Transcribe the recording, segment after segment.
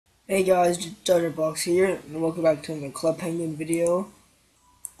Hey guys, Box here, and welcome back to the Club Penguin video.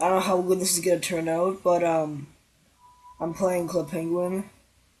 I don't know how good this is gonna turn out, but I'm playing Club Penguin,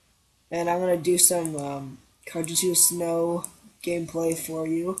 and I'm gonna do some Card-Jitsu snow gameplay for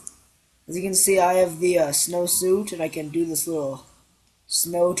you. As you can see, I have the snow suit, and I can do this little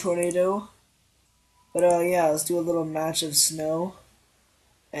snow tornado. But yeah, let's do a little match of snow,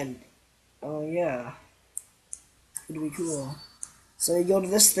 and yeah, it'll be cool. So you go to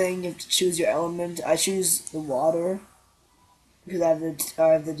this thing, you have to choose your element. I choose the water, because I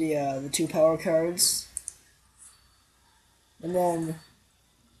have the two power cards, and then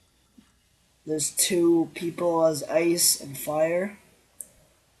there's two people as ice and fire.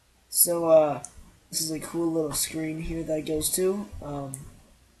 So this is a cool little screen here that it goes to.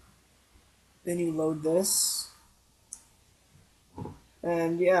 Then you load this,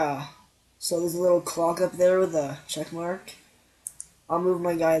 and yeah. So there's a little clock up there with a check mark. I'll move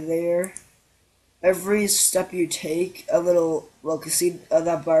my guy there. Every step you take, a little look. You see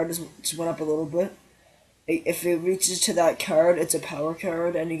that bar just went up a little bit. If it reaches to that card, it's a power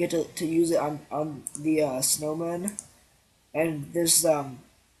card, and you get to use it on the snowman. And this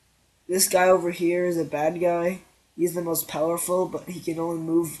guy over here is a bad guy. He's the most powerful, but he can only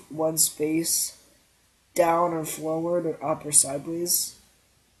move one space down or forward or up or sideways.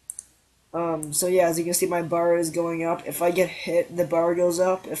 So yeah, as you can see, my bar is going up. If I get hit, the bar goes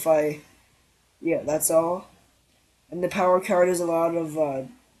up. Yeah, that's all. And the power card is a lot of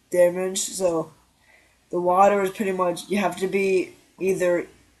damage. So the water is pretty much, you have to be either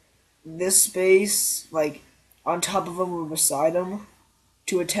this space, like on top of them or beside them,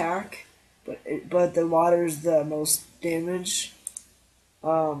 to attack. But the water is the most damage.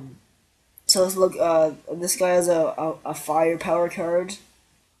 Um, so let's look. This guy has a fire power card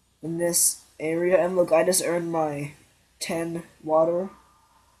in this area, and look, I just earned my 10 water.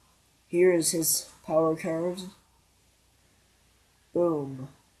 Here is his power card. Boom.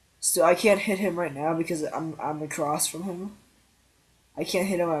 So I can't hit him right now because I'm across from him. I can't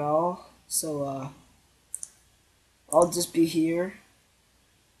hit him at all. So I'll just be here.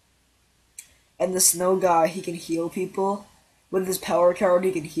 And the snow guy, he can heal people. With his power card,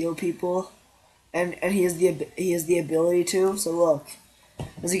 he can heal people, and he has the ability to. So look,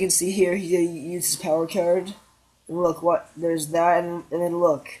 as you can see here, he uses his power card. And look, there's that, and then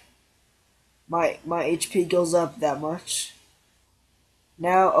look, my HP goes up that much.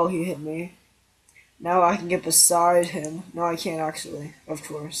 Now, oh, he hit me. Now I can get beside him. No, I can't actually. Of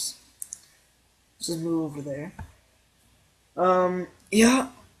course. Let's just move over there. Yeah.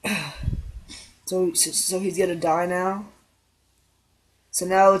 So he's gonna die now. So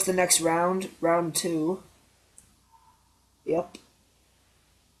now it's the next round, round 2. Yep.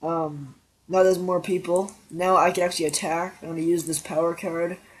 Now there's more people. Now I can actually attack. I'm gonna use this power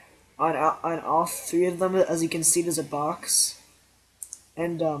card on all 3 of them. As you can see, there's a box,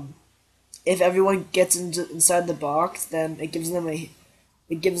 and if everyone gets inside the box, then it gives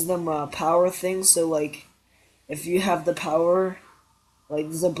them a power thing. So like, if you have the power, like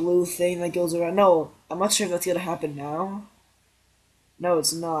there's a blue thing that goes around. No, I'm not sure if that's gonna happen now. No,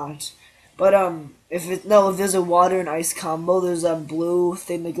 it's not. But if there's a water and ice combo, there's a blue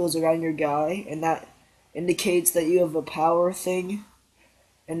thing that goes around your guy, and that indicates that you have a power thing.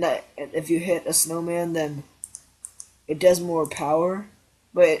 And that if you hit a snowman, then it does more power,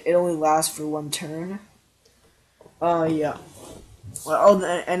 but it only lasts for 1 turn. Yeah. Well,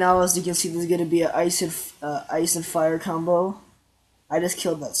 oh, and now as you can see, there's gonna be an ice and fire combo. I just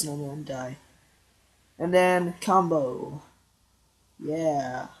killed that snowman, die. And then combo.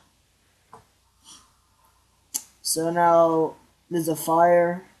 Yeah. So now there's a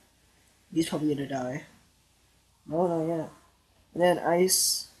fire. He's probably gonna die. No, not yet. And then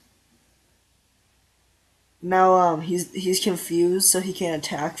ice. Now he's confused, so he can't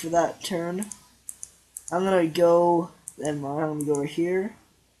attack for that turn. I'm gonna go. Then I'm gonna go over here.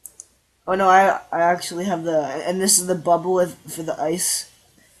 Oh no, I actually have and this is the bubble for the ice.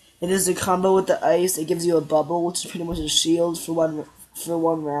 It is a combo with the ice. It gives you a bubble, which is pretty much a shield for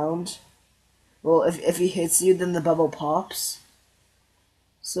one round. Well, if he hits you, then the bubble pops.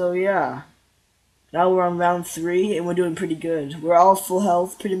 So yeah, now we're on round 3, and we're doing pretty good. We're all full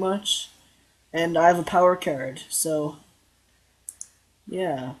health, pretty much, and I have a power card. So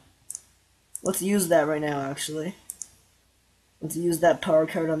yeah, let's use that right now. Actually, let's use that power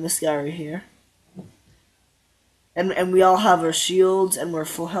card on this guy right here. And we all have our shields, and we're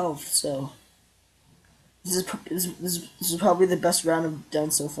full health. So this is probably the best round I've done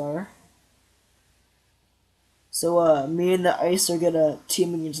so far. So me and the ice are gonna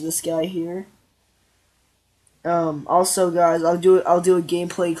team against this guy here. Also, guys, I'll do a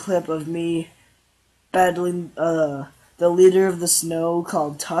gameplay clip of me battling the leader of the snow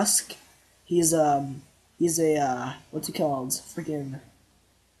called Tusk. He's he's a what's he called? Freaking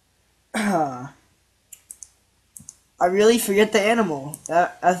I really forget the animal.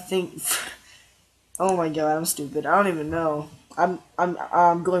 I think. Oh my god, I'm stupid. I don't even know. I'm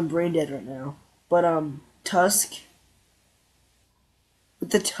going brain dead right now. But Tusk with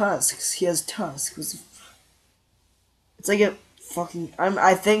the tusks. He has tusks. It's like a fucking.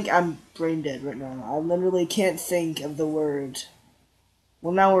 I think I'm brain dead right now. I literally can't think of the word.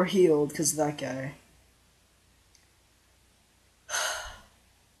 Well, now we're healed because of that guy.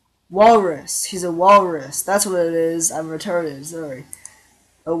 Walrus. He's a walrus. That's what it is. I'm retarded. Sorry.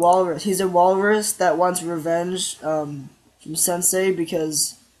 A walrus. He's a walrus that wants revenge from Sensei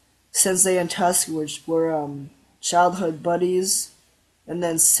because Sensei and Tusk, which were childhood buddies, and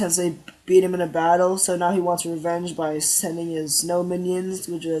then Sensei beat him in a battle. So now he wants revenge by sending his snow minions,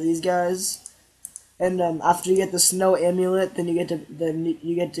 which are these guys. And after you get the snow amulet, then you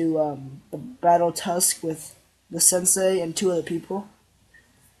get to battle Tusk with the Sensei and two other people.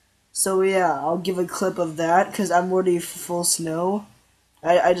 So yeah, I'll give a clip of that because I'm already full snow.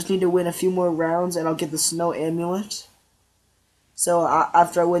 I just need to win a few more rounds and I'll get the snow amulet. So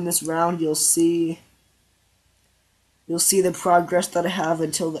after I win this round, you'll see the progress that I have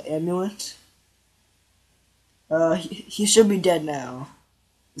until the amulet. He should be dead now.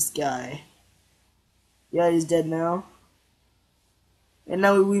 This guy. Yeah, he's dead now. And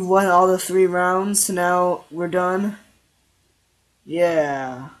now we've won all the 3 rounds, so now we're done.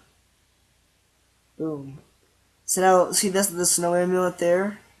 Yeah. Boom. So now, see that's the snow amulet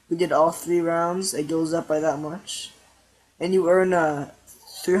there? We did all 3 rounds. It goes up by that much. And you earn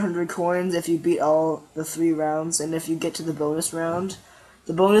 300 coins if you beat all the 3 rounds. And if you get to the bonus round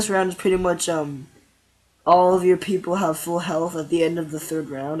is pretty much all of your people have full health at the end of the 3rd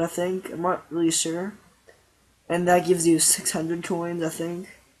round, I think. I'm not really sure. And that gives you 600 coins, I think.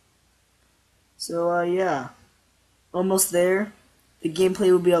 So yeah, almost there. The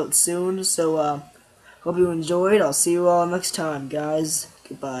gameplay will be out soon, so hope you enjoyed. I'll see you all next time, guys.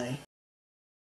 Goodbye.